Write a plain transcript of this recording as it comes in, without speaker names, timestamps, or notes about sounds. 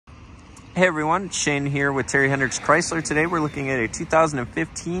Hey everyone, it's Shane here with Terry Henricks Chrysler. Today we're looking at a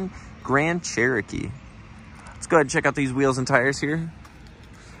 2015 Grand Cherokee. Let's go ahead and check out these wheels and tires here.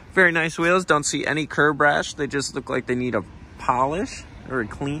 Very nice wheels, don't see any curb rash. They just look like they need a polish or a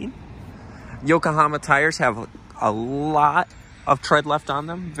clean. Yokohama tires have a lot of tread left on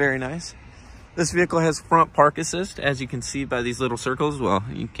them, very nice. This vehicle has front park assist, as you can see by these little circles. Well,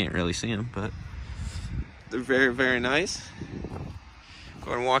 you can't really see them, but they're very, very nice. Go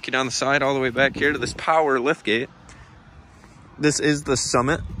ahead and walk you down the side all the way back here to this power liftgate. This is the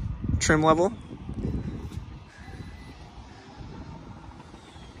Summit trim level.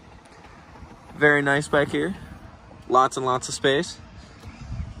 Very nice back here. Lots and lots of space.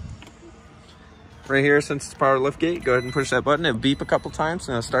 Right here, since it's power liftgate, go ahead and push that button. It'll beep a couple times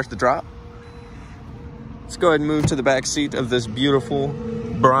and it'll start to drop. Let's go ahead and move to the back seat of this beautiful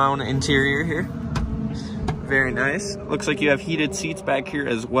brown interior here. Very nice. Looks like you have heated seats back here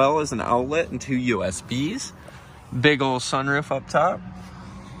as well as an outlet and 2 USBs. Big old sunroof up top.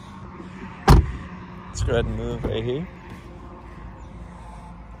 Let's go ahead and move right here.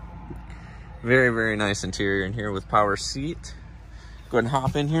 Very, very nice interior in here with power seat. Go ahead and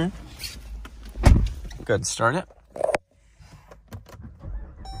hop in here. Go ahead and start it.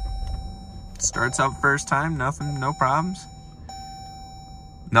 Starts out first time, nothing, no problems.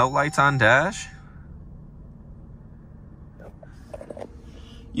 No lights on dash.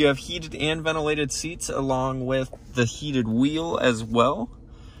 You have heated and ventilated seats along with the heated wheel as well.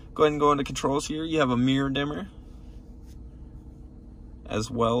 Go ahead and go into controls here. You have a mirror dimmer as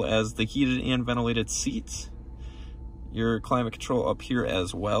well as the heated and ventilated seats. Your climate control up here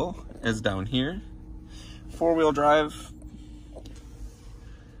as well as down here. 4-wheel drive.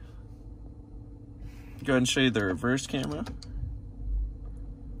 Go ahead and show you the reverse camera.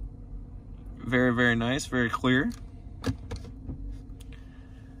 Very, very nice, very clear.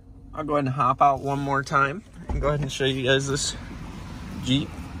 I'll go ahead and hop out one more time and go ahead and show you guys this Jeep.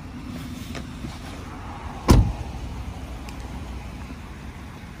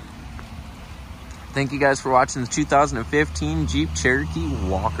 Thank you guys for watching the 2015 Jeep Cherokee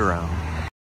walk around.